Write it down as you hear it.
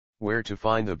Where to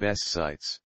find the best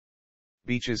sites.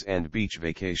 Beaches and beach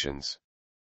vacations.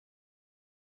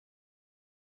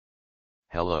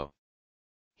 Hello.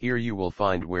 Here you will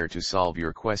find where to solve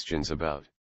your questions about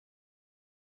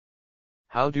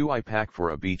how do I pack for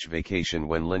a beach vacation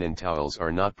when linen towels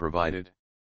are not provided?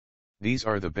 These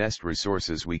are the best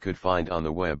resources we could find on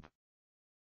the web.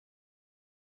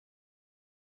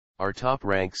 Our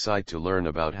top-ranked site to learn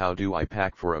about how do I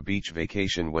pack for a beach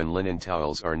vacation when linen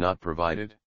towels are not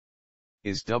provided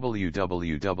is www.cnn.com.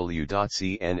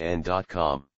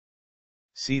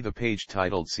 See the page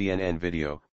titled CNN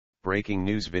Video, Breaking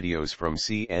News Videos from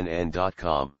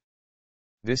CNN.com.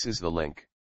 This is the link.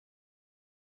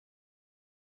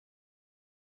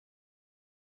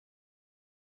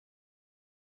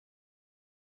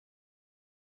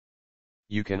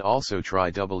 You can also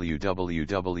try www.ebay.com,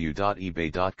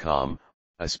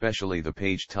 especially the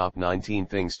page Top 19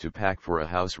 Things to Pack for a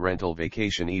House Rental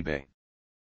Vacation eBay.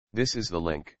 This is the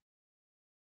link.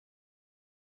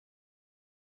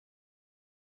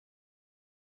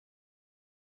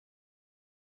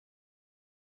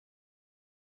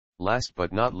 Last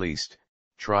but not least,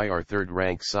 try our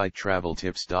third-ranked site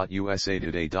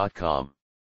traveltips.usatoday.com.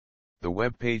 The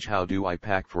web page How Do I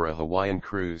Pack for a Hawaiian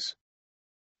Cruise?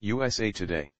 USA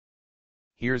Today.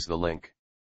 Here's the link.